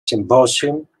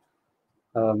symposium.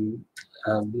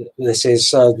 This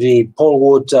is the Paul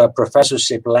Wood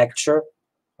Professorship Lecture,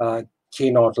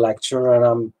 keynote lecture, and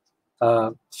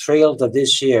I'm thrilled that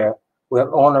this year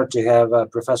we're honored to have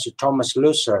Professor Thomas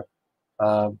Luscher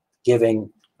giving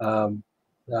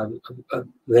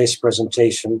this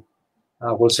presentation.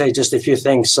 I will say just a few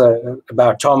things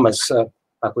about Thomas.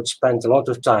 I could spend a lot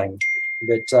of time,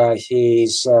 but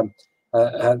he's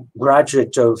a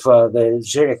graduate of the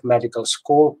Zurich Medical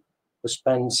School, who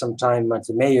spent some time at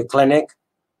the Mayo Clinic,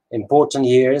 important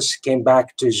years, came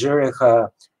back to Zurich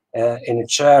in a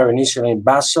chair, initially in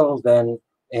Basel, then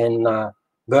in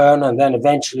Bern, and then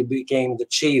eventually became the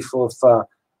chief of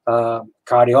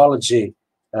cardiology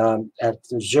at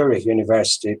Zurich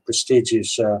University,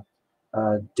 prestigious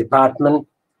department.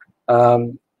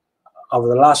 Over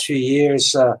the last few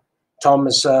years,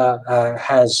 Thomas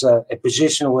has a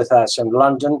position with us in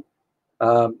London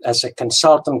as a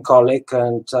consultant colleague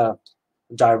and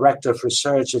Director of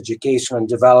Research, Education and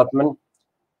Development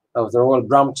of the Royal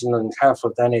Brompton and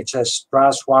Hereford NHS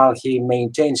Trust, while he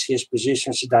maintains his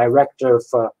position as Director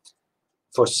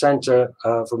for Center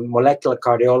for Molecular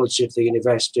Cardiology at the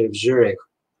University of Zurich.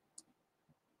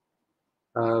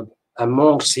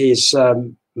 Amongst his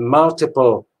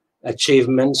multiple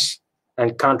achievements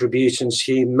and contributions,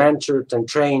 he mentored and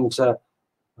trained a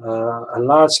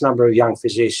large number of young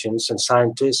physicians and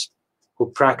scientists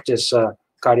who practice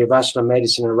cardiovascular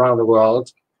medicine around the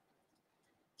world.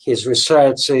 His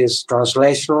research is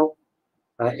translational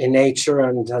in nature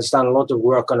and has done a lot of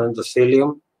work on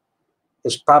endothelium.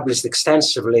 He's published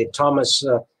extensively. Thomas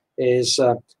is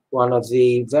one of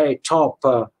the very top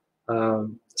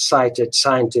cited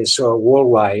scientists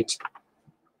worldwide,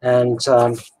 and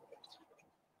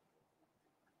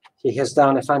he has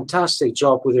done a fantastic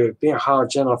job with the European Heart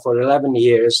Journal for 11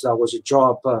 years. That was a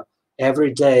job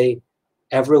every day,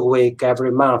 every week,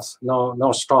 every month,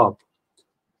 no stop.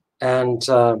 And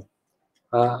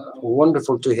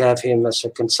wonderful to have him as a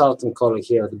consultant colleague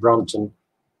here at the Brompton.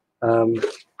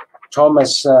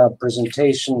 Thomas'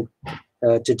 presentation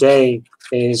today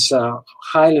is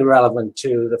highly relevant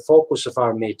to the focus of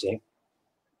our meeting,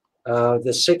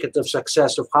 the secret of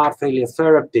success of heart failure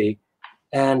therapy.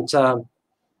 And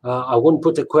I wouldn't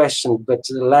put a question, but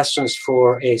the lessons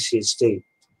for ACHD.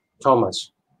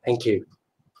 Thomas, thank you.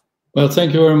 Well,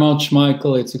 thank you very much,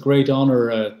 Michael. It's a great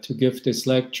honor to give this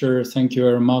lecture. Thank you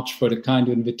very much for the kind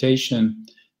invitation.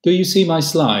 Do you see my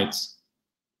slides?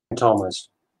 Thomas.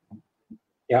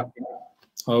 Yeah.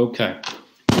 Okay,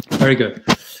 very good.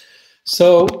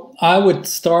 So I would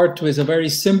start with a very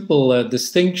simple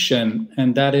distinction,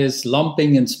 and that is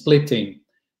lumping and splitting.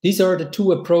 These are the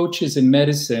two approaches in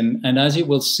medicine, and as you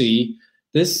will see,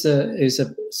 this is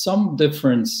some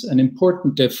difference, an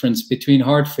important difference between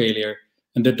heart failure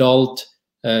and adult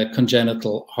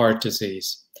congenital heart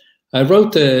disease. I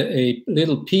wrote a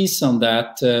little piece on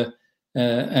that,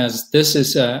 as this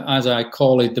is, as I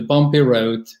call it, the bumpy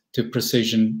road to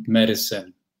precision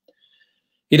medicine.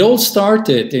 It all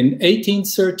started in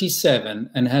 1837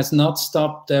 and has not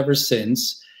stopped ever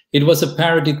since. It was a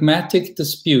paradigmatic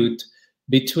dispute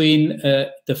between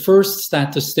the first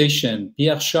statistician,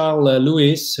 Pierre-Charles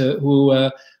Louis,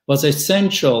 who was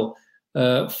essential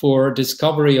for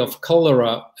discovery of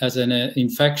cholera as an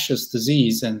infectious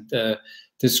disease, and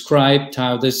described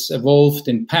how this evolved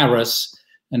in Paris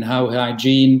and how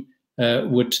hygiene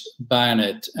would ban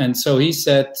it. And so he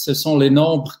said, "Ce sont les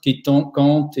nombres qui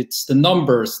comptent," it's the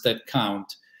numbers that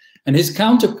count. And his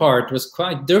counterpart was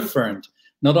quite different.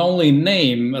 Not only in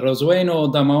name,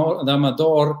 Rosueno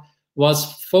d'Amador was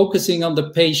focusing on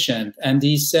the patient, and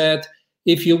he said,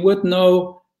 if you would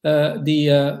know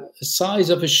the size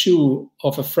of a shoe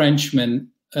of a Frenchman,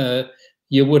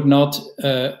 you would not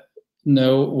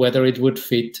know whether it would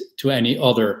fit to any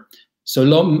other. So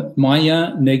l'homme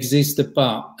moyen n'existe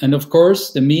pas. And of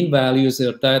course, the mean values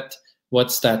are that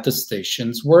what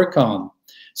statisticians work on.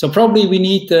 So probably we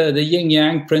need the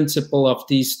yin-yang principle of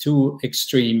these two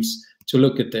extremes to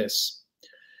look at this.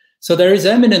 So there is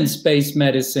evidence-based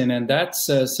medicine, and that's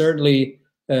certainly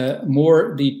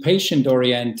more the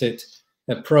patient-oriented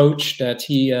approach that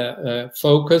he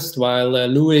focused, while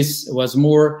Louis was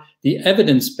more the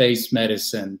evidence-based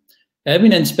medicine.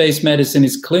 Evidence-based medicine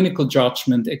is clinical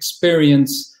judgment,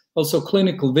 experience, also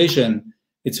clinical vision.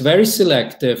 It's very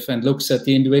selective and looks at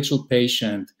the individual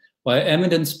patient, while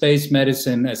evidence-based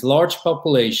medicine has large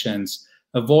populations,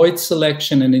 avoids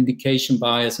selection and indication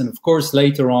bias, and of course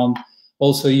later on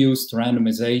also used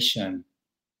randomization.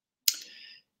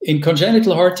 In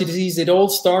congenital heart disease, it all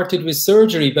started with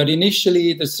surgery, but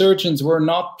initially the surgeons were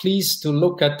not pleased to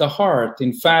look at the heart.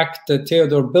 In fact,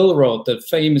 Theodor Billroth, the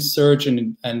famous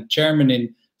surgeon and chairman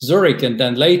in Zurich and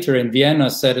then later in Vienna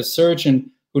said a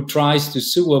surgeon who tries to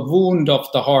sew a wound of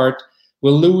the heart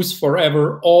will lose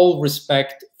forever all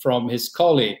respect from his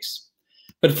colleagues.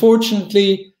 But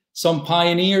fortunately, some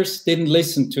pioneers didn't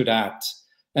listen to that.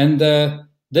 And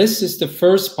this is the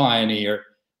first pioneer.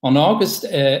 On August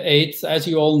 8th, as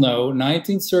you all know,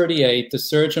 1938, the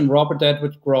surgeon Robert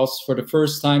Edward Gross for the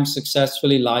first time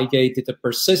successfully ligated a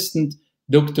persistent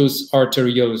ductus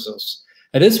arteriosus.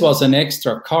 And this was an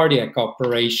extra cardiac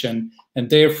operation, and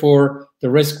therefore the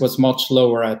risk was much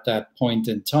lower at that point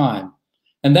in time.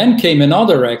 And then came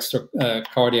another extra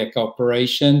cardiac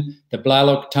operation, the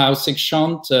Blalock-Taussig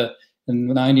shunt in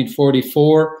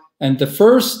 1944. And the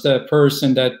first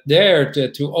person that dared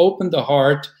to open the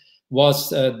heart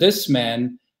was this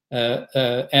man,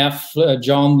 F.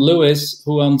 John Lewis,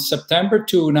 who on September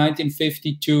 2,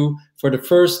 1952, for the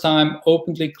first time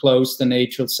openly closed an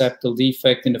atrial septal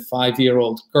defect in a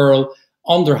 5-year-old girl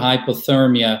under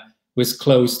hypothermia with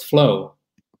closed flow.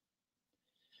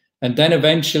 And then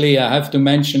eventually, I have to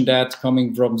mention that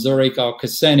coming from Zurich, Auke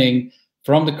Senning,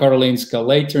 from the Karolinska,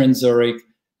 later in Zurich,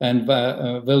 and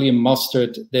William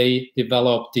Mustard, they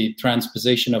developed the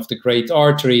transposition of the great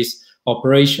arteries,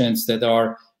 operations that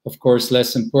are, of course,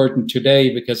 less important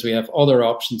today because we have other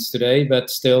options today, but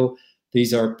still,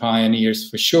 these are pioneers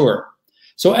for sure.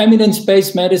 So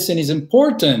eminence-based medicine is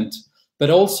important,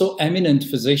 but also eminent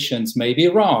physicians may be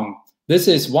wrong. This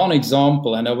is one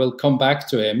example, and I will come back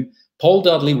to him. Paul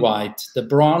Dudley White, the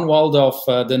Braunwald of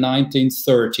the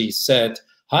 1930s, said,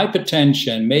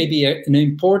 hypertension may be an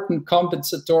important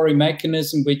compensatory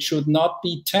mechanism which should not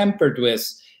be tampered with,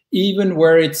 even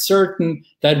where it's certain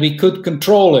that we could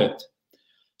control it.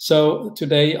 So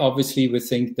today, obviously, we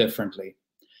think differently.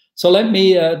 So let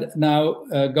me now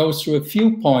go through a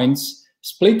few points,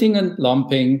 splitting and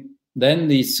lumping, then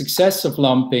the success of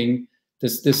lumping,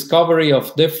 this discovery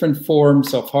of different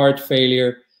forms of heart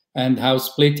failure, and how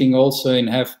splitting also in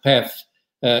HFpEF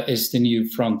is the new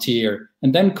frontier,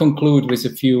 and then conclude with a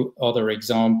few other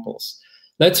examples.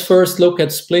 Let's first look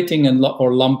at splitting and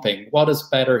or lumping. What is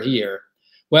better here?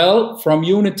 Well, from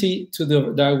unity to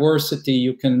the diversity,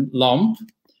 you can lump,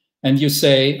 and you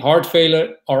say heart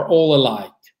failure are all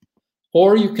alike.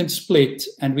 Or you can split,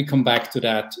 and we come back to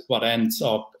that, what ends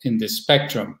up in this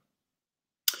spectrum.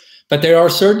 But there are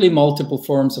certainly multiple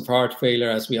forms of heart failure,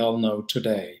 as we all know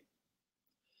today.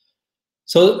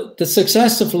 So the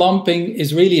success of lumping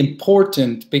is really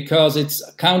important because it's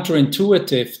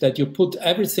counterintuitive that you put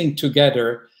everything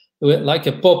together like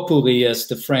a potpourri, as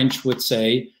the French would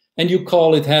say, and you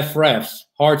call it HFrEF,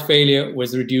 heart failure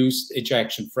with reduced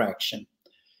ejection fraction.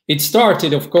 It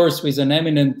started, of course, with an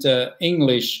eminent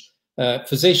English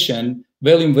physician,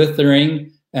 William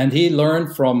Withering, and he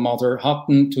learned from Mother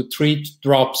Hutton to treat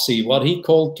dropsy, what he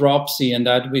called dropsy, and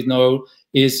that we know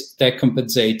is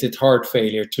decompensated heart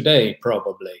failure today,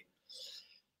 probably.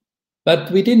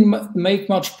 But we didn't make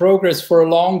much progress for a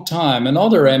long time.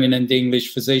 Another eminent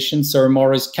English physician, Sir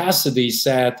Maurice Cassidy,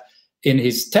 said in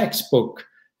his textbook,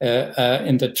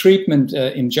 in the treatment,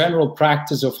 in general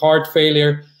practice of heart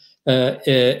failure,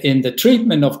 in the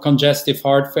treatment of congestive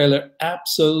heart failure,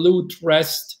 absolute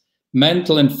rest,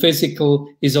 mental and physical,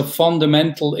 is of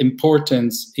fundamental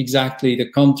importance, exactly the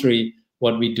contrary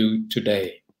what we do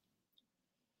today.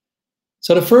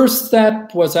 So the first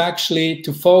step was actually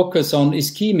to focus on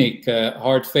ischemic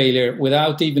heart failure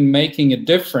without even making a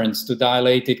difference to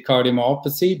dilated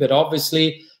cardiomyopathy, but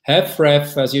obviously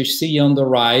HFrEF, as you see on the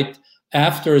right,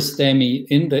 after a STEMI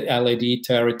in the LAD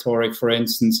territory, for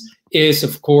instance, is,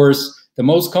 of course, the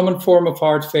most common form of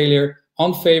heart failure,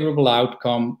 unfavorable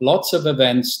outcome, lots of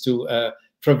events to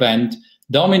prevent,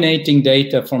 dominating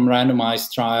data from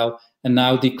randomized trial, and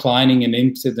now declining in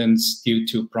incidence due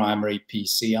to primary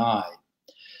PCI.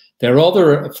 There are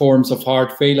other forms of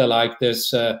heart failure, like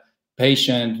this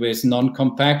patient with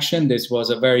non-compaction. This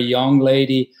was a very young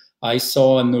lady I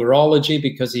saw in neurology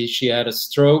because she had a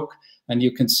stroke, and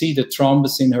you can see the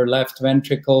thrombus in her left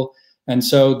ventricle. And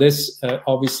so this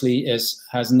obviously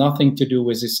has nothing to do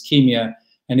with ischemia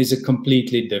and is a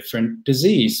completely different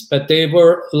disease. But they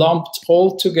were lumped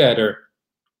all together.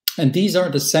 And these are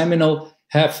the seminal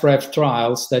HFrEF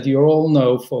trials that you all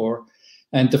know for.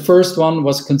 And the first one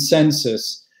was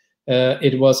consensus.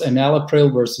 It was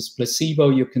enalapril versus placebo.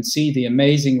 You can see the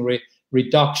amazing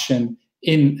reduction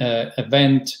in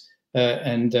event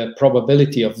and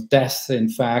probability of death, in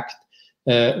fact,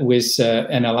 with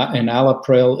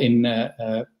enalapril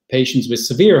in patients with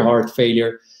severe heart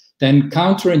failure. Then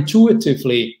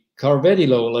counterintuitively,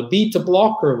 carvedilol, a beta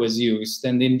blocker, was used.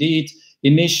 And indeed,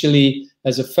 initially,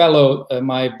 as a fellow,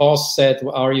 my boss said,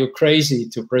 are you crazy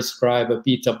to prescribe a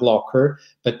beta blocker?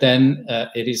 But then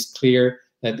it is clear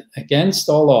that against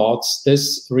all odds,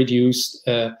 this reduced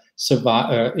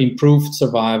improved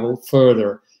survival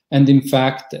further. And in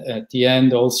fact, at the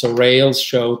end, also Rails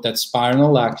showed that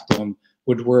spironolactone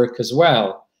would work as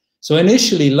well. So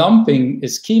initially, lumping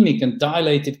ischemic and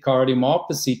dilated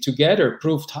cardiomyopathy together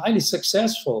proved highly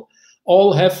successful.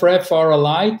 All HFrEF are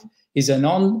alike is a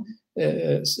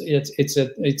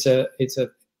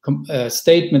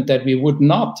statement that we would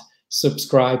not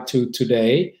subscribe to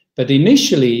today, but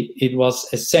initially it was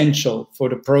essential for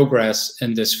the progress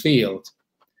in this field.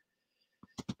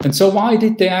 And so why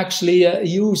did they actually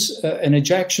use an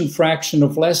ejection fraction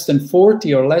of less than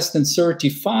 40 or less than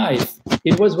 35?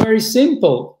 It was very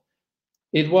simple.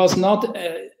 It was not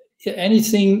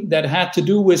anything that had to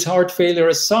do with heart failure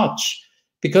as such,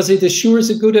 because it assures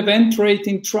a good event rate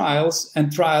in trials,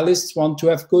 and trialists want to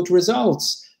have good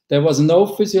results. There was no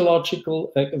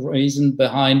physiological reason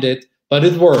behind it, but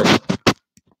it worked.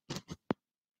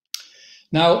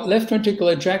 Now, left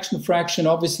ventricular ejection fraction,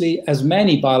 obviously, as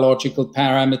many biological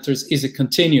parameters, is a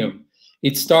continuum.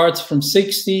 It starts from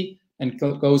 60 and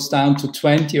goes down to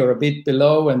 20 or a bit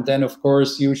below, and then, of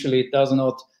course, usually it does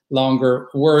not longer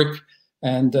work,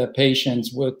 and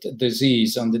patients with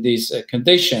disease under these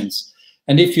conditions.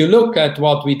 And if you look at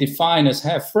what we define as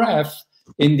HFrEF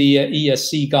in the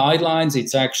ESC guidelines,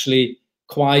 it's actually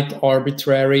quite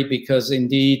arbitrary, because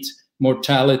indeed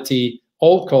mortality,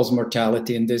 all-cause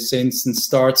mortality in this instance,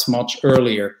 starts much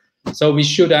earlier. So we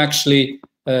should actually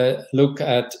look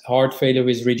at heart failure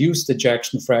with reduced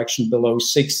ejection fraction below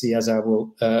 60, as I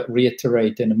will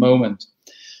reiterate in a moment.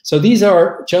 So these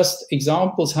are just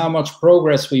examples how much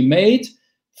progress we made.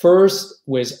 First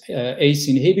with ACE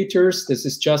inhibitors, this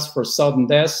is just for sudden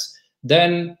deaths,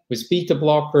 then with beta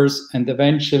blockers, and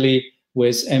eventually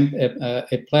with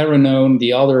eplerenone,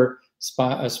 the other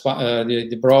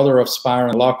the brother of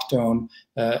spironolactone,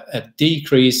 a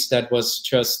decrease that was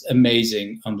just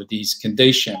amazing under these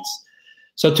conditions.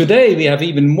 So today we have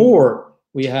even more.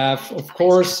 We have, of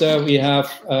course, we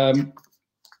have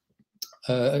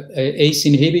ACE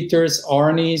inhibitors,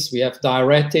 ARNIs, we have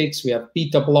diuretics, we have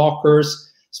beta blockers,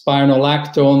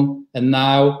 spironolactone, and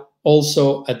now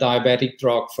also a diabetic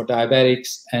drug for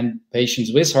diabetics and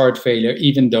patients with heart failure,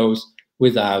 even those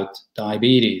without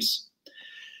diabetes.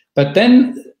 But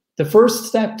then the first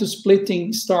step to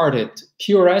splitting started.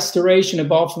 Q restoration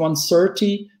above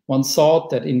 130, one thought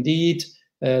that indeed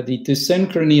the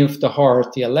dysynchrony of the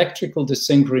heart, the electrical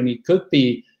dysynchrony, could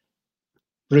be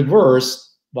reversed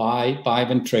by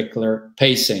biventricular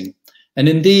pacing. And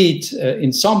indeed,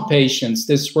 in some patients,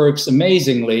 this works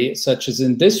amazingly, such as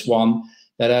in this one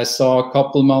that I saw a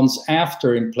couple months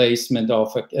after emplacement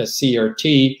of a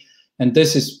CRT. And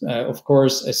this is, of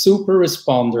course, a super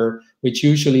responder, which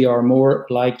usually are more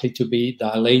likely to be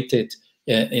dilated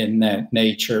in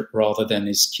nature rather than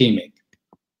ischemic.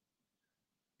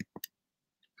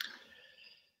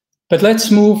 But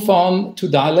let's move on to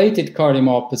dilated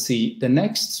cardiomyopathy, the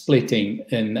next splitting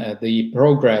in the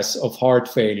progress of heart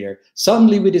failure.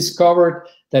 Suddenly we discovered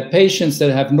that patients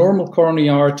that have normal coronary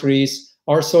arteries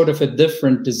are sort of a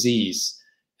different disease.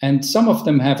 And some of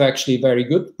them have actually very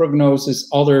good prognosis,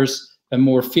 others a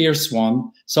more fierce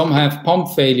one. Some have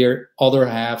pump failure, others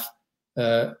have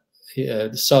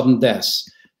sudden deaths.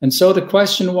 And so the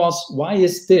question was, why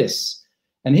is this?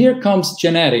 And here comes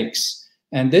genetics.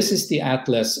 And this is the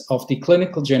atlas of the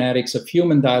clinical genetics of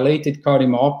human dilated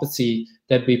cardiomyopathy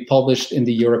that we published in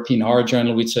the European Heart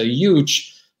Journal, with a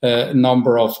huge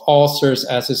number of authors,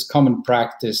 as is common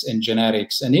practice in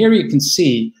genetics. And here you can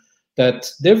see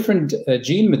that different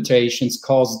gene mutations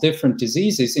cause different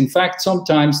diseases. In fact,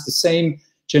 sometimes the same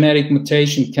genetic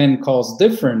mutation can cause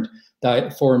different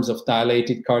forms of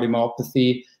dilated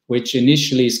cardiomyopathy, which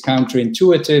initially is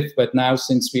counterintuitive, but now,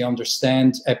 since we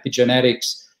understand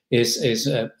epigenetics, is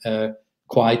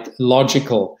quite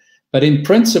logical. But in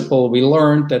principle, we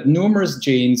learned that numerous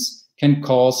genes can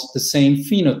cause the same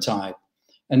phenotype.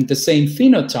 And the same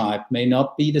phenotype may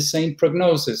not be the same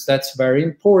prognosis. That's very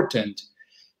important.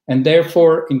 And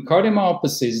therefore, in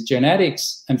cardiomyopathies,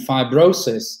 genetics and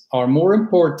fibrosis are more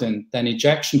important than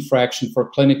ejection fraction for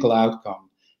clinical outcome.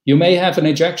 You may have an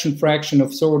ejection fraction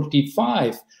of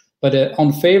 35, but an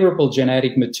unfavorable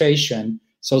genetic mutation.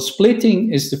 So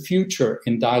splitting is the future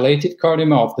in dilated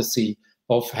cardiomyopathy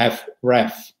of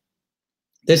HFrEF.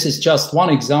 This is just one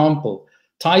example.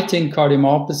 Titin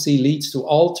cardiomyopathy leads to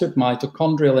altered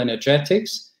mitochondrial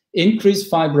energetics, increased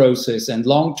fibrosis, and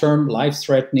long-term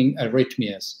life-threatening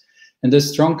arrhythmias. And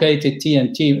this truncated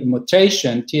TNN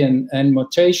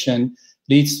mutation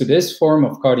leads to this form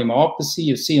of cardiomyopathy.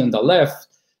 You see on the left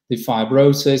the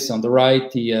fibrosis, on the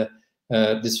right the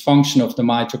dysfunction of the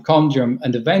mitochondrium,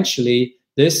 and eventually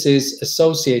this is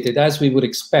associated, as we would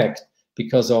expect,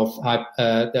 because of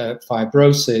the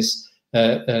fibrosis,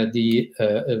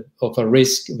 of a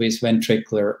risk with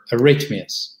ventricular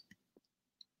arrhythmias.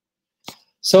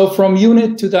 So from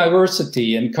unit to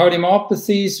diversity, in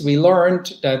cardiomyopathies, we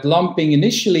learned that lumping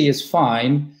initially is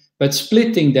fine, but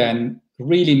splitting then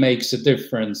really makes a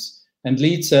difference and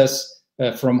leads us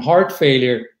from heart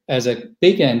failure as a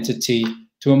big entity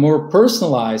to a more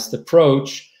personalized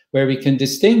approach where we can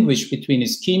distinguish between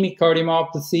ischemic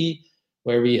cardiomyopathy,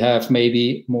 where we have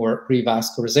maybe more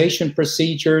revascularization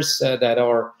procedures that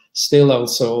are still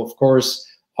also, of course,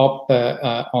 up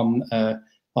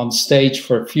on stage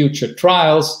for future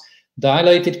trials,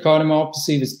 dilated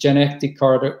cardiomyopathy with genetic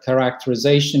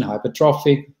characterization,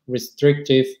 hypertrophic,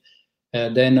 restrictive,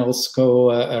 then also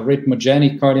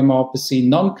arrhythmogenic cardiomyopathy,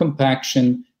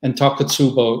 non-compaction, and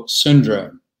Takotsubo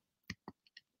syndrome.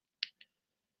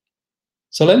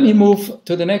 So let me move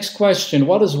to the next question.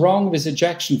 What is wrong with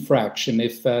ejection fraction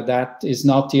if that is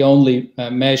not the only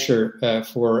measure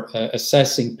for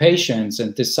assessing patients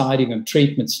and deciding on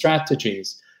treatment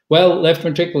strategies? Well, left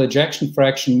ventricular ejection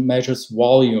fraction measures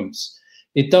volumes.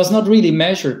 It does not really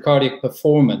measure cardiac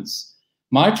performance.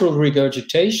 Mitral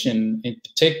regurgitation, in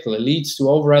particular, leads to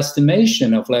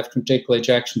overestimation of left ventricular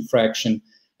ejection fraction,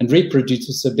 and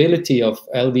reproducibility of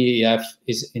LVEF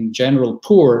is in general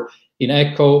poor. In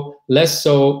echo, less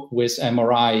so with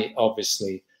MRI,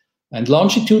 obviously. And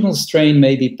longitudinal strain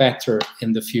may be better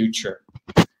in the future.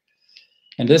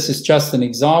 And this is just an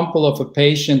example of a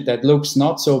patient that looks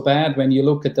not so bad when you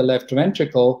look at the left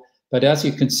ventricle, but as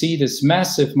you can see, this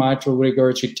massive mitral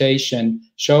regurgitation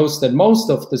shows that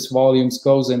most of this volumes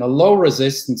goes in a low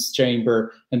resistance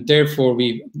chamber, and therefore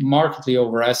we markedly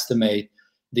overestimate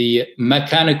the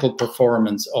mechanical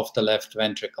performance of the left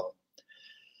ventricle.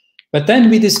 But then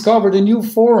we discovered a new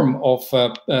form of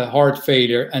heart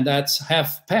failure, and that's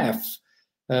HFpEF.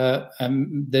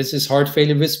 This is heart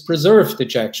failure with preserved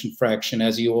ejection fraction,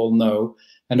 as you all know.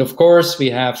 And of course, we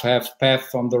have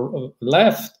HFpEF on the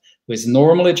left with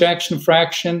normal ejection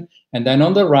fraction. And then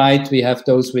on the right, we have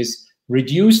those with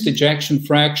reduced ejection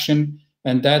fraction.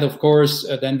 And that, of course,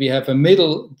 then we have a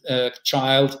middle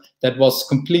child that was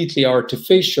completely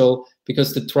artificial,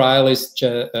 because the trial is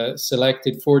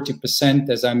selected 40%,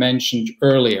 as I mentioned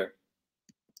earlier.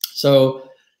 So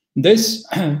this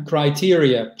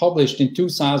criteria, published in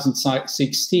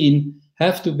 2016,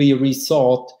 have to be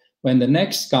rethought when the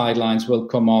next guidelines will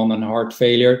come on heart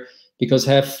failure, because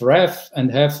HFrEF and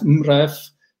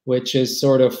HFmrEF, which is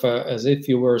sort of as if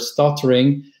you were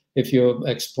stuttering, if you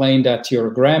explain that to your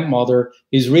grandmother,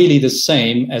 is really the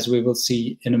same, as we will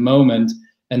see in a moment,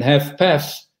 and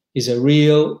HFpEF is a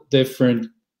real different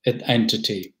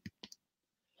entity.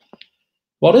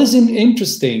 What is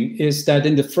interesting is that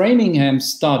in the Framingham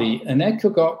study, an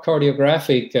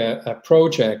echocardiographic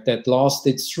project that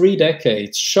lasted 3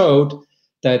 decades showed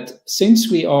that since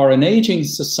we are an aging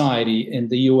society in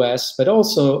the US, but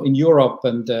also in Europe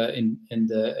and in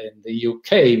the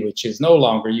UK, which is no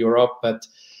longer Europe, but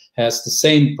has the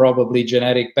same probably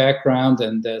genetic background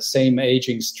and the same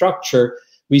aging structure,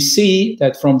 we see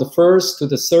that from the first to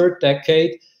the third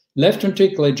decade, left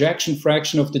ventricular ejection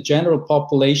fraction of the general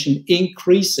population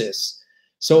increases.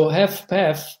 So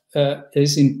HFpEF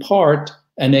is in part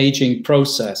an aging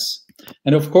process.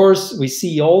 And of course, we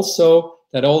see also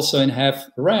that also in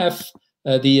HFrEF,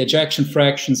 the ejection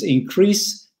fractions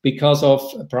increase because of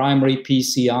primary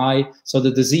PCI. So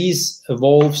the disease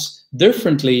evolves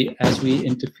differently as we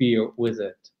interfere with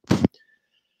it.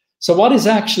 So what is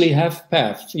actually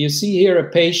HFpEF? You see here a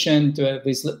patient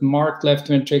with marked left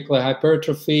ventricular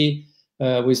hypertrophy,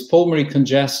 with pulmonary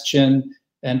congestion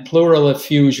and pleural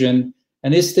effusion.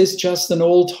 And is this just an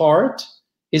old heart?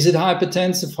 Is it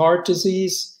hypertensive heart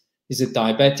disease? Is it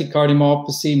diabetic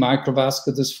cardiomyopathy,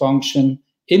 microvascular dysfunction,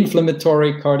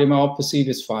 inflammatory cardiomyopathy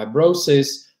with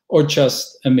fibrosis, or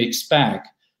just a mixed bag?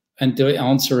 And the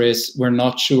answer is we're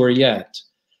not sure yet.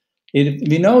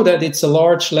 We know that it's a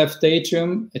large left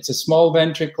atrium, it's a small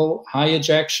ventricle, high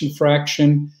ejection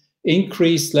fraction,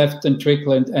 increased left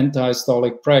ventricular and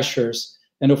anti-systolic pressures,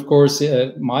 and of course,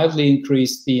 mildly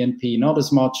increased BNP, not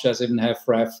as much as in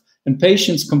HFrEF, and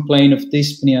patients complain of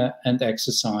dyspnea and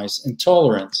exercise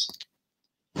intolerance.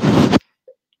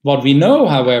 What we know,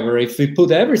 however, if we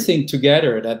put everything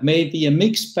together, that may be a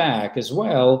mixed bag as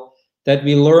well, that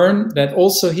we learn that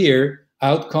also here,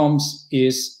 outcomes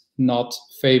is not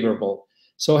favorable.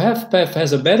 So HFpEF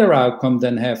has a better outcome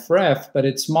than HFrEF, but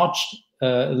it's much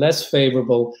less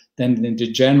favorable than in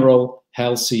the general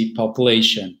healthy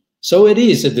population. So it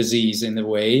is a disease in a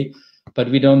way, but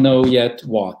we don't know yet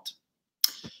what.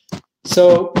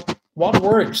 So what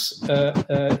works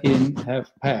in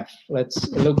HFpEF? Let's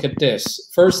look at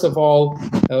this. First of all,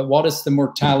 what is the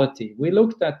mortality? We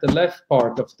looked at the left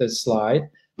part of this slide,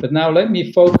 but now let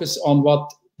me focus on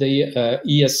what the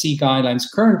ESC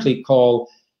guidelines currently call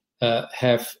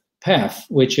HFpEF,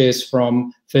 which is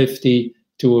from 50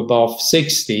 to above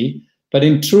 60. But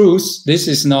in truth, this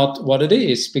is not what it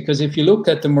is, because if you look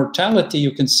at the mortality,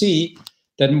 you can see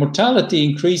that mortality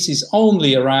increases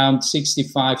only around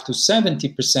 65 to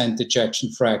 70% ejection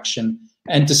fraction.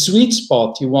 And the sweet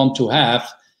spot you want to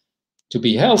have to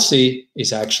be healthy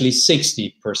is actually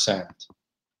 60%.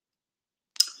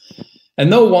 And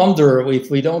no wonder, if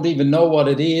we don't even know what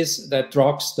it is, that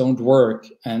drugs don't work.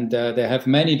 And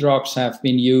many drugs have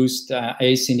been used,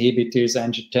 ACE inhibitors,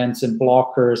 angiotensin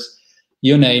blockers,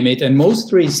 you name it. And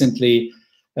most recently,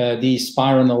 the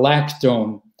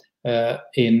spironolactone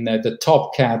in the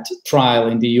TopCat trial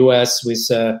in the US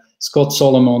with Scott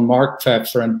Solomon, Mark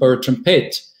Pfeffer, and Bertram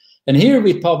Pitt. And here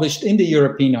we published in the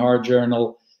European Heart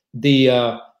Journal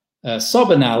the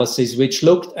sub-analysis which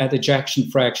looked at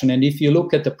ejection fraction. And if you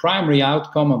look at the primary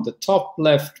outcome on the top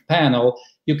left panel,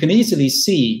 you can easily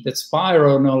see that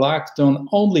spironolactone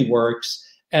only works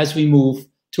as we move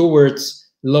towards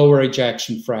lower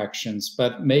ejection fractions,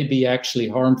 but may be actually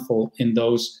harmful in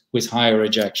those with higher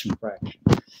ejection fraction.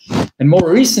 And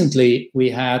more recently, we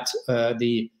had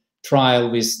the trial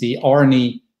with the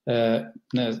ARNI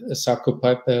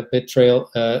sacubitril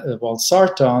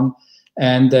valsartan,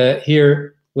 and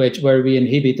here where we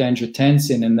inhibit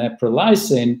angiotensin and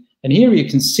neprilysin. And here you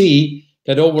can see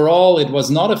that overall it was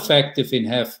not effective in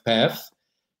HFpEF,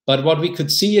 but what we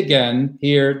could see again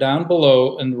here down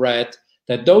below in red,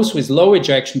 that those with low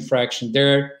ejection fraction,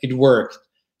 there it worked.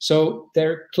 So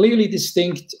they're clearly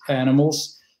distinct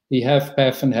animals, the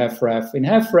HFpEF and HFrEF. In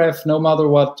HFrEF, no matter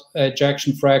what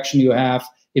ejection fraction you have,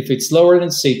 if it's lower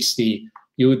than 60,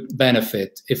 you would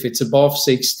benefit. If it's above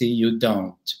 60, you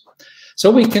don't.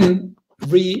 So we can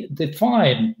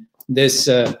redefine this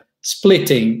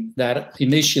splitting that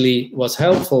initially was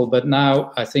helpful, but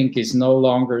now I think is no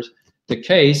longer the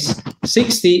case.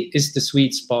 60 is the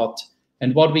sweet spot,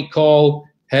 and what we call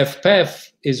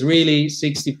HFpEF is really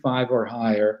 65 or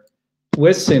higher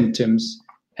with symptoms,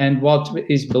 and what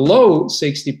is below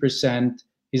 60%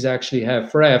 is actually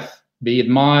HFrEF, be it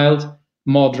mild,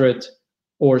 moderate,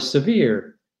 or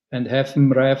severe, and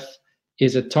HFmrEF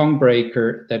is a tongue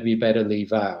breaker that we better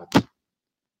leave out.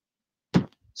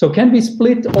 So can we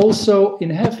split also in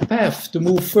HFpEF to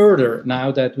move further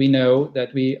now that we know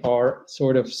that we are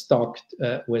sort of stuck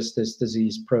with this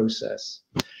disease process?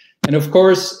 And of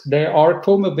course, there are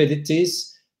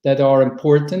comorbidities that are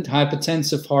important.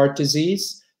 Hypertensive heart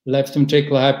disease, left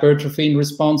ventricular hypertrophy in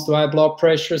response to high blood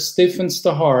pressure stiffens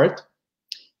the heart.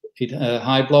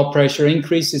 High blood pressure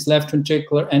increases left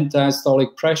ventricular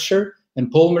end-diastolic pressure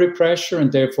and pulmonary pressure,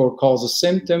 and therefore causes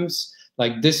symptoms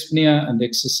like dyspnea and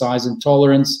exercise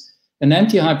intolerance. An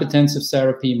antihypertensive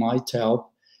therapy might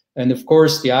help. And of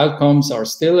course, the outcomes are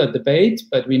still a debate,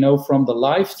 but we know from the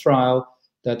LIFE trial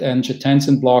that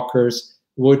angiotensin blockers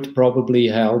would probably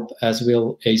help, as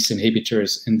will ACE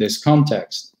inhibitors in this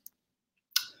context.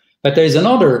 But there's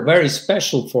another very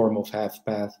special form of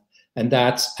HFpEF, and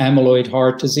that's amyloid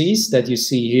heart disease that you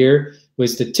see here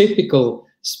with the typical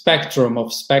spectrum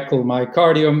of speckled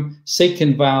myocardium,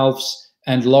 thickened valves,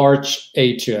 and large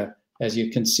atria, as you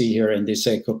can see here in this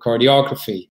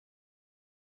echocardiography.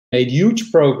 Made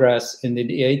huge progress in the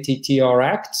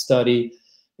ATTR-ACT study.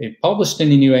 It published in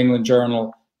the New England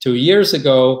Journal 2 years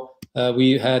ago.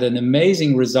 We had an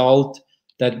amazing result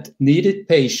that needed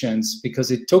patience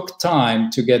because it took time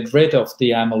to get rid of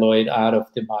the amyloid out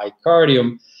of the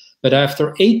myocardium. But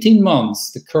after 18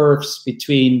 months, the curves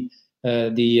between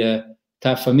the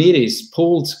tafamidis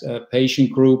pooled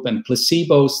patient group and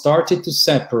placebo started to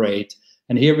separate.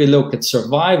 And here we look at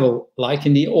survival, like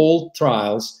in the old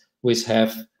trials with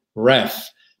HFrEF.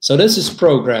 So this is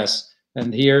progress.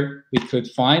 And here we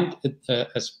could find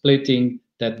a splitting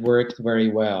that worked very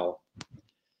well.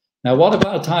 Now, what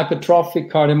about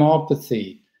hypertrophic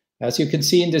cardiomyopathy? As you can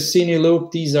see in the sine loop,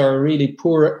 these are really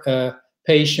poor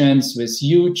patients with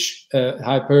huge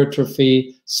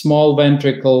hypertrophy, small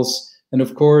ventricles, and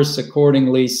of course,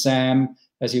 accordingly, SAM,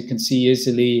 as you can see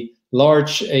easily,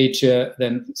 large atria,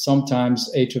 then sometimes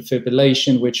atrial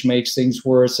fibrillation, which makes things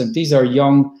worse. And these are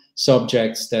young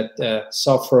subjects that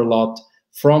suffer a lot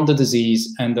from the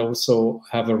disease and also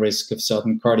have a risk of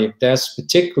sudden cardiac death,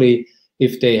 particularly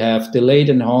if they have delayed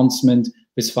enhancement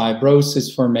with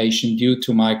fibrosis formation due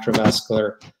to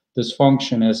microvascular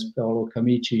dysfunction, as Paolo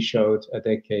Camici showed a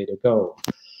decade ago.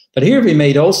 But here we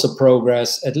made also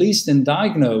progress, at least in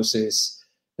diagnosis,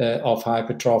 of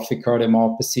hypertrophic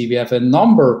cardiomyopathy. We have a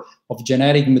number of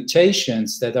genetic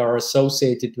mutations that are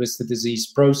associated with the disease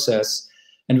process.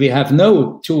 And we have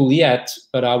no tool yet,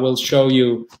 but I will show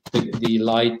you the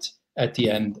light at the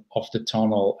end of the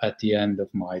tunnel at the end of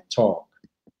my talk.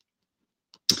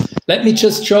 Let me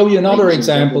just show you another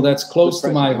example that's close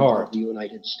to my heart. The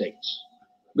United States.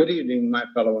 Good evening, my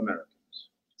fellow Americans.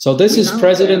 So this is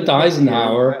President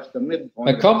Eisenhower,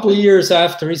 a couple of years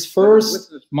after his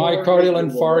first myocardial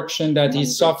infarction that he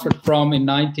suffered from in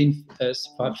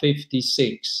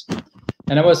 1956.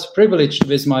 And I was privileged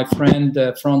with my friend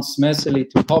Franz Messeli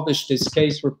to publish this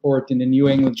case report in the New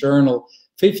England Journal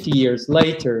 50 years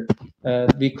later.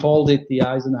 We called it the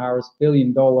Eisenhower's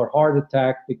billion-dollar heart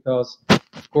attack because,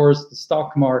 of course, the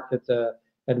stock market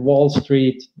at Wall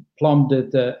Street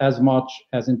plummeted as much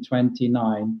as in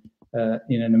 29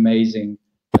 in an amazing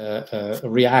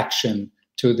reaction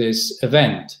to this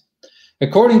event.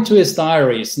 According to his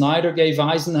diary, Snyder gave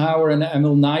Eisenhower an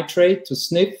amyl nitrate to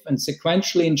sniff and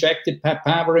sequentially injected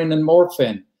papaverine and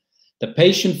morphine. The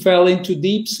patient fell into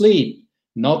deep sleep,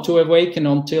 not to awaken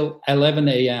until 11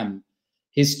 a.m.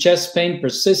 His chest pain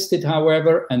persisted,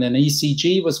 however, and an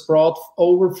ECG was brought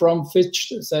over from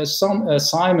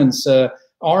Simon's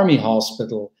Army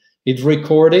Hospital. It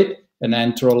recorded an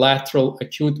anterolateral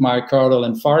acute myocardial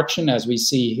infarction, as we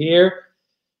see here,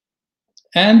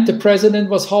 and the president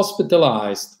was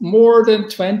hospitalized. More than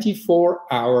 24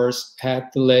 hours had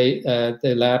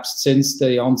elapsed since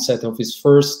the onset of his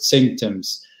first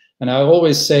symptoms. And I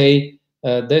always say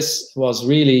this was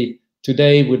really,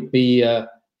 today would be a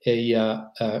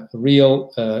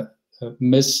real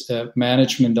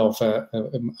mismanagement of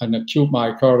an acute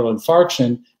myocardial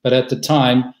infarction, but at the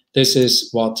time, this is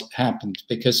what happened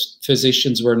because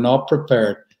physicians were not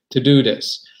prepared to do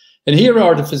this. And here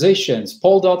are the physicians,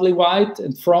 Paul Dudley White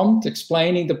in front,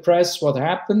 explaining the press what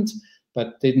happened,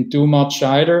 but didn't do much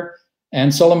either.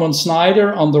 And Solomon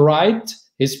Snyder on the right,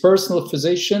 his personal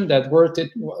physician that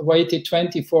waited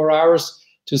 24 hours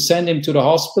to send him to the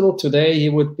hospital. Today, he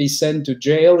would be sent to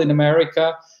jail in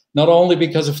America, not only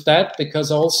because of that,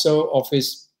 because also of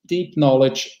his deep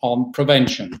knowledge on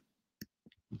prevention.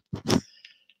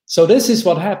 So this is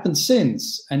what happened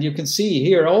since. And you can see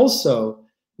here also,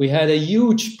 we had a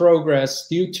huge progress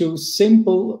due to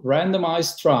simple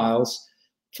randomized trials,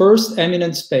 first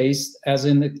eminence-based, as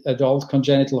in adult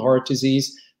congenital heart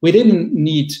disease. We didn't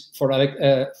need for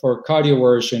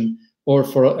cardioversion or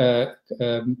for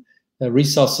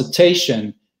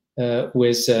resuscitation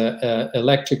with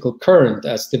electrical current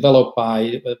as developed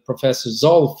by Professor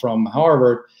Zoll from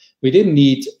Harvard. We didn't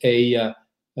need a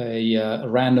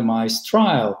randomized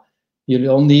trial. You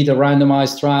don't need a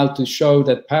randomized trial to show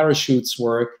that parachutes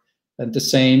work, and the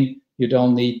same, you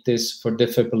don't need this for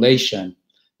defibrillation.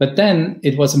 But then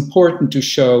it was important to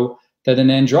show that an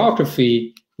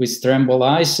angiography with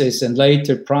thrombolysis and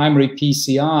later primary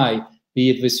PCI, be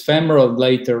it with femoral and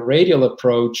later radial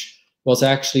approach, was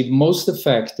actually most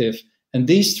effective. And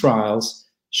these trials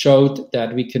showed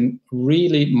that we can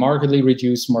really markedly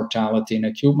reduce mortality in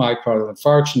acute myocardial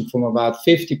infarction from about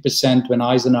 50% when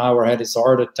Eisenhower had his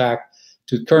heart attack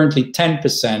to currently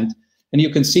 10%. And you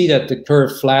can see that the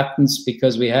curve flattens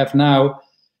because we have now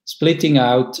splitting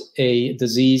out a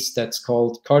disease that's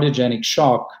called cardiogenic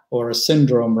shock, or a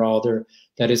syndrome rather,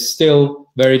 that is still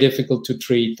very difficult to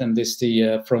treat, and is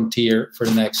the frontier for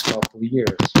the next couple of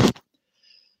years.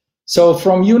 So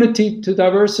from unity to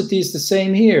diversity is the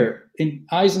same here. In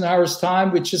Eisenhower's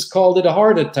time, we just called it a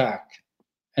heart attack.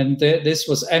 And this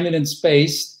was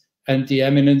eminence-based, and the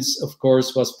eminence, of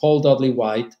course, was Paul Dudley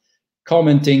White,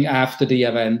 commenting after the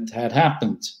event had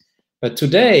happened. But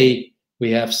today,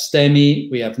 we have STEMI,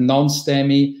 we have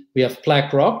non-STEMI, we have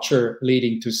plaque rupture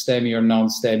leading to STEMI or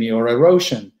non-STEMI or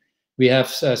erosion. We have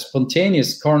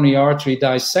spontaneous coronary artery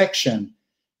dissection.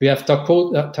 We have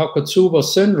Takotsubo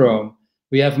syndrome.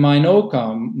 We have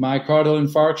MINOCA, myocardial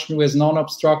infarction with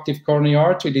non-obstructive coronary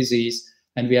artery disease,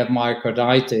 and we have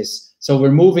myocarditis. So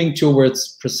we're moving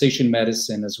towards precision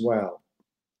medicine as well.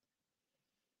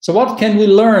 So what can we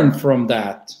learn from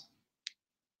that?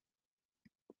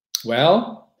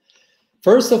 Well,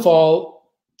 first of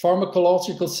all,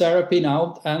 pharmacological therapy in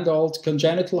adult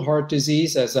congenital heart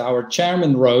disease, as our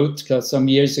chairman wrote some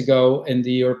years ago in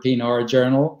the European Heart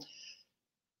Journal,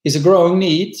 is a growing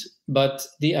need, but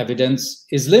the evidence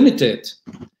is limited.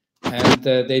 And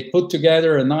they put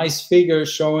together a nice figure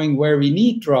showing where we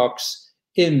need drugs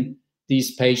in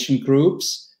these patient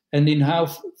groups and in how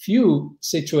few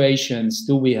situations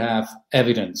do we have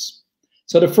evidence.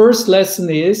 So the first lesson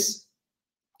is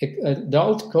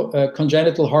adult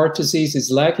congenital heart disease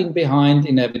is lagging behind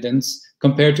in evidence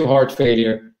compared to heart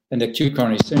failure and acute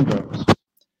coronary syndromes.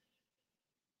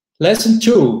 Lesson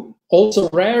 2, also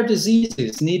rare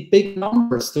diseases need big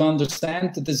numbers to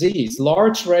understand the disease.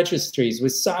 Large registries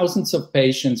with thousands of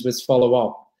patients with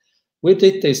follow-up. We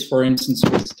did this, for instance,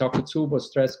 with Takotsubo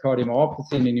stress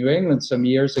cardiomyopathy in New England some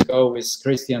years ago with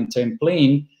Christian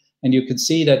Templin, and you could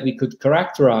see that we could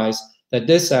characterize that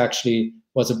this actually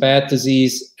was a bad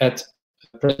disease at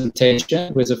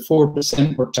presentation with a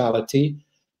 4% mortality,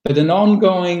 but an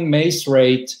ongoing MACE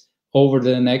rate over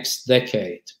the next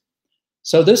decade.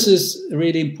 So this is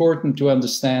really important to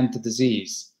understand the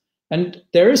disease. And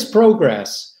there is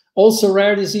progress. Also,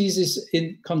 rare diseases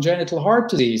in congenital heart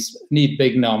disease need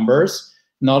big numbers,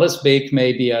 not as big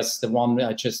maybe as the one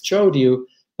I just showed you,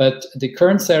 but the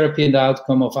current therapy and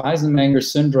outcome of Eisenmenger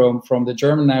syndrome from the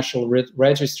German National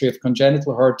Registry of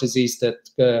Congenital Heart Disease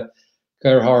that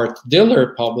Gerhard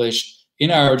Diller published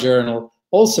in our journal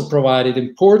also provided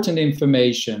important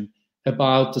information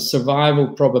about the survival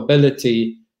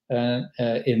probability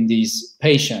in these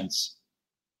patients.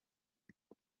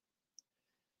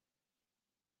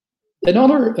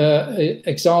 Another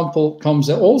example comes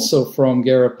also from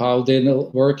Gerhard Paul-Diller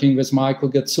working with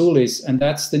Michael Gatsoulis, and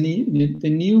that's the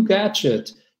new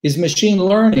gadget is machine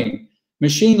learning.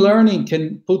 Machine learning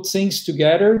can put things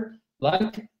together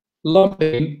like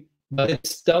lumping, but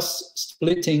it does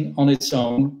splitting on its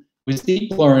own. With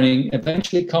deep learning,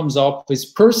 eventually comes up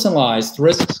with personalized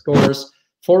risk scores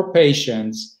for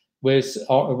patients with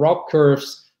ROC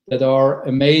curves that are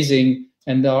amazing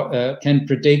and can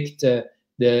predict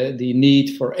the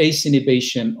need for ACE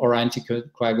inhibition or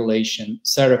anticoagulation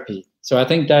therapy. So I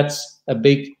think that's a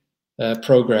big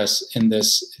progress in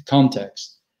this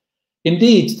context.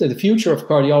 Indeed, the future of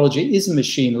cardiology is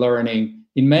machine learning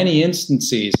in many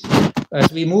instances.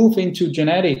 As we move into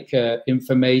genetic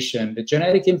information, the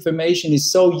genetic information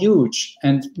is so huge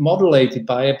and modulated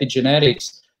by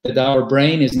epigenetics that our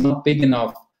brain is not big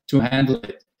enough to handle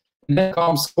it. And then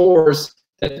comes scores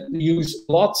that use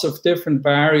lots of different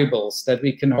variables that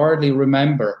we can hardly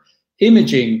remember.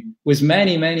 Imaging with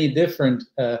many, many different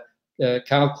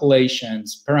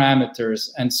calculations,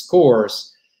 parameters, and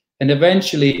scores. And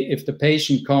eventually, if the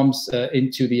patient comes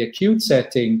into the acute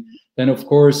setting, then of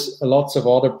course, lots of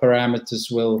other parameters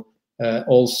will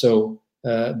also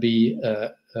be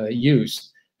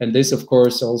used. And this, of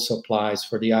course, also applies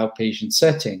for the outpatient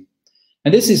setting.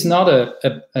 And this is not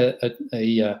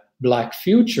a black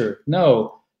future.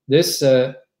 No, this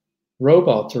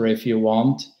robot, or if you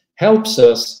want, helps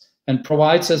us and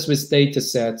provides us with data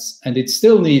sets, and it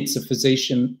still needs a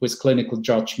physician with clinical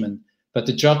judgment, but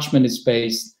the judgment is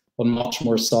based on much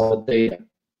more solid data.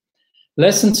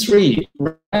 Lesson 3,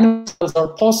 randoms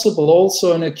are possible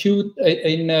also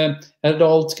in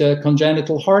adult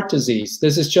congenital heart disease.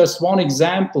 This is just one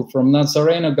example from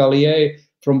Nazareno Gallier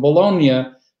from Bologna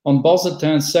on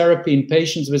bosentan therapy in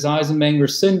patients with Eisenmenger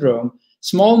syndrome.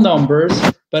 Small numbers,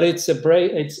 but it's a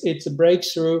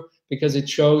breakthrough because it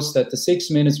shows that the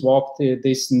 6 minutes walk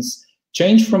distance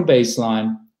change from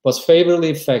baseline was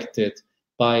favorably affected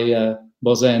by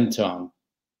bosentan.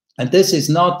 And this is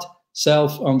not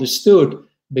self-understood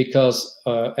because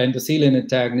endothelin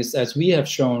antagonist, as we have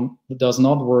shown, does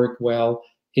not work well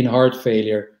in heart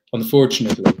failure,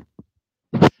 unfortunately.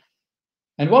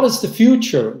 And what is the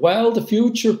future? Well, the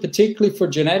future, particularly for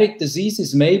genetic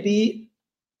diseases, may be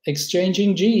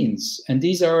exchanging genes. And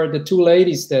these are the two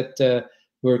ladies that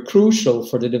were crucial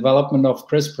for the development of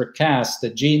CRISPR-Cas,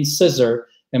 the gene scissor,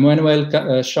 Emmanuelle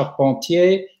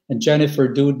Charpentier and Jennifer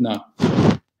Doudna.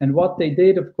 And what they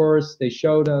did, of course, they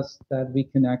showed us that we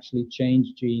can actually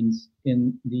change genes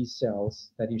in these cells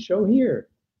that you show here.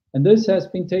 And this has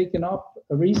been taken up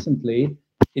recently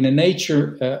in a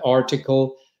Nature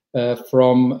article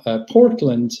from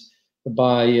Portland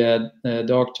by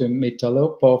Dr.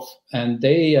 Mitalopov, and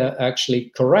they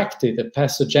actually corrected a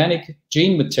pathogenic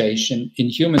gene mutation in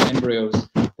human embryos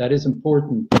that is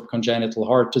important for congenital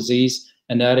heart disease,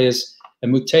 and that is a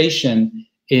mutation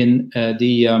in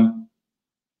the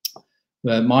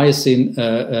myosin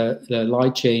the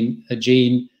light chain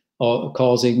gene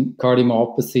causing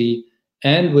cardiomyopathy.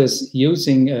 And with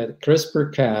using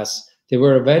CRISPR-Cas, they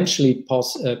were eventually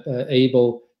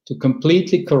able to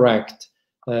completely correct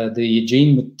the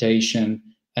gene mutation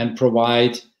and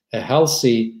provide a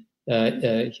healthy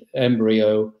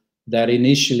embryo that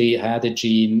initially had a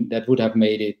gene that would have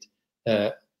made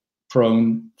it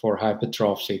prone for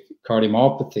hypertrophic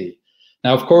cardiomyopathy.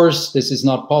 Now, of course, this is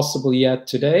not possible yet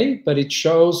today, but it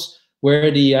shows where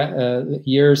the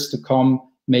years to come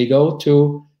may go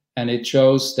to, and it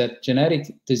shows that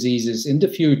genetic diseases in the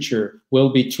future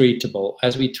will be treatable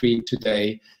as we treat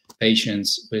today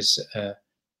patients with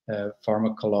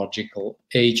pharmacological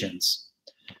agents.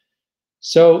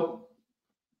 So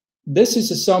this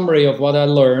is a summary of what I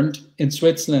learned in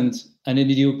Switzerland and in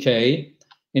the UK.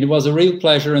 It was a real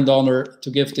pleasure and honor to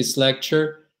give this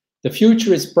lecture. The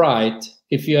future is bright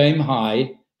if you aim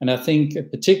high, and I think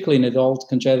particularly in adult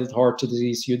congenital heart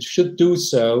disease, you should do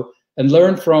so and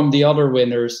learn from the other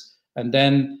winners, and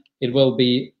then it will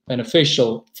be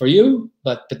beneficial for you,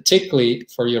 but particularly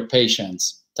for your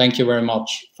patients. Thank you very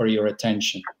much for your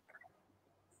attention.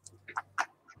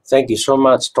 Thank you so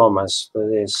much, Thomas, for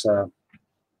this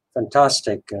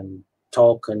fantastic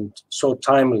talk and so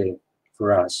timely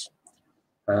for us,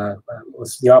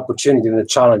 with the opportunity and the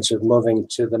challenge of moving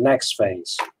to the next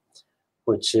phase,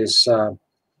 which is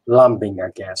lumping, I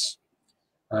guess.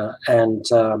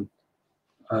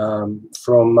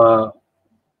 From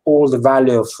all the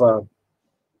value of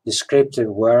descriptive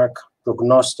work,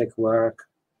 prognostic work,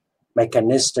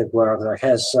 mechanistic work that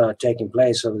has taken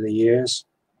place over the years,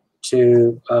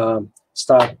 to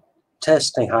start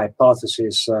testing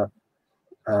hypotheses,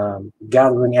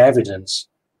 gathering evidence,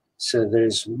 so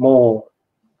there's more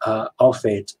of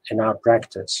it in our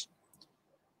practice.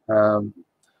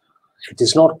 It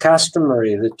is not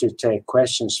customary that you take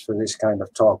questions for this kind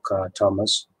of talk,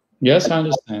 Thomas. Yes, I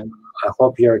understand. I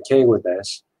hope you're okay with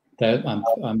this. That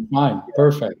I'm fine.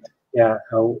 Perfect. Yeah,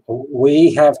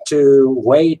 we have to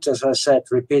wait, as I said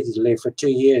repeatedly, for 2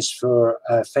 years for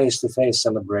a face-to-face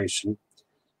celebration.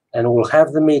 And we'll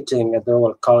have the meeting at the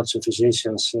Royal College of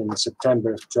Physicians in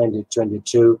September of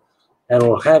 2022. And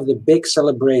we'll have the big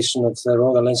celebration of the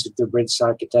Royal Institute of British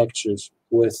Architectures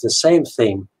with the same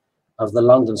theme of the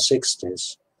London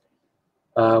 60s,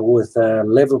 with a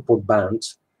Liverpool band.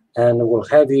 And we'll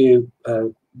have you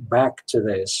back to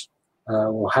this.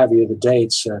 We'll have you the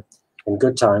dates in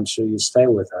good time, so you stay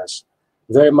with us.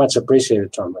 Very much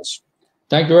appreciated, Thomas.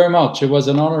 Thank you very much. It was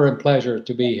an honor and pleasure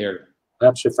to be here.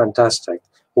 Absolutely fantastic.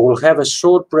 We'll have a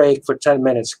short break for 10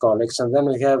 minutes, colleagues, and then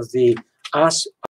we have the